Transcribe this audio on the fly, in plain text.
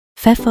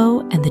Fefo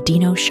and the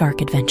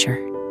Dino-Shark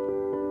Adventure.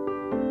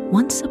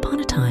 Once upon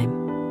a time,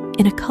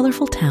 in a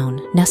colorful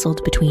town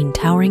nestled between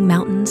towering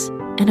mountains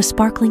and a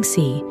sparkling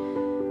sea,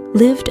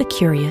 lived a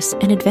curious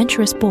and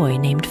adventurous boy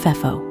named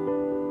Fefo.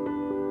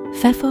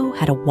 Fefo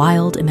had a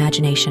wild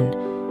imagination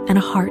and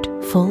a heart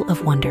full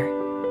of wonder.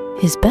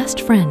 His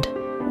best friend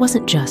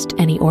wasn't just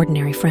any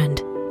ordinary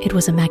friend. It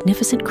was a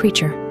magnificent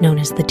creature known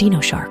as the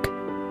Dino-Shark.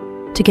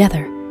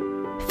 Together,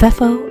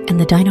 Fefo and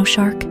the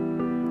Dino-Shark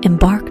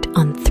embarked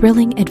on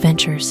thrilling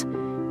adventures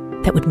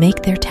that would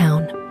make their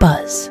town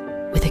buzz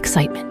with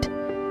excitement.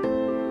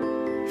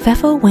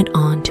 Fefo went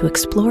on to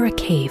explore a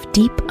cave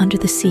deep under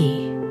the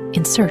sea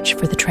in search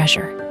for the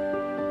treasure.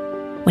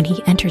 When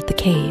he entered the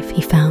cave,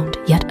 he found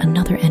yet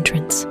another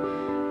entrance,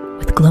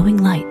 with glowing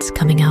lights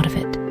coming out of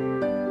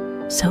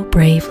it. So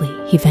bravely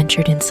he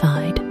ventured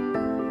inside.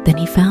 Then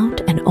he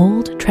found an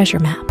old treasure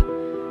map.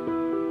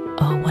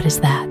 "Oh, what is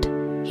that?"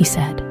 he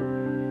said.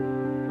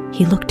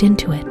 He looked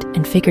into it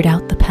and figured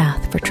out the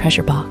path for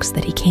treasure box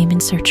that he came in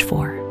search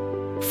for.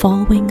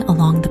 Following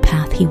along the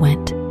path he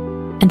went,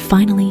 and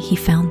finally he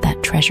found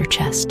that treasure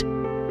chest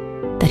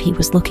that he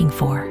was looking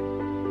for.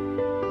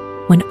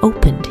 When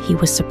opened, he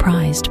was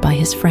surprised by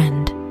his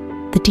friend,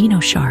 the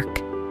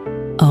Dino-Shark.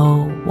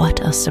 Oh, what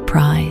a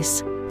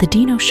surprise! The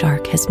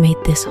Dino-Shark has made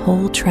this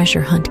whole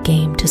treasure hunt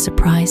game to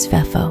surprise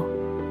Fefo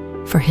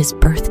for his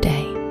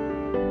birthday.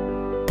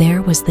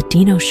 There was the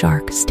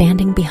Dino-Shark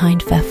standing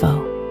behind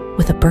Fefo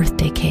with a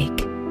birthday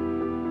cake.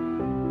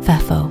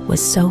 Fefo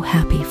was so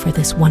happy for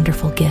this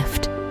wonderful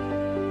gift.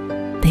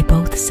 They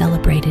both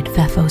celebrated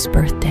Fefo's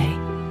birthday,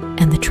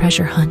 and the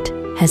treasure hunt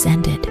has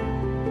ended.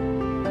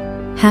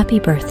 Happy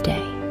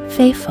birthday,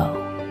 Fefo.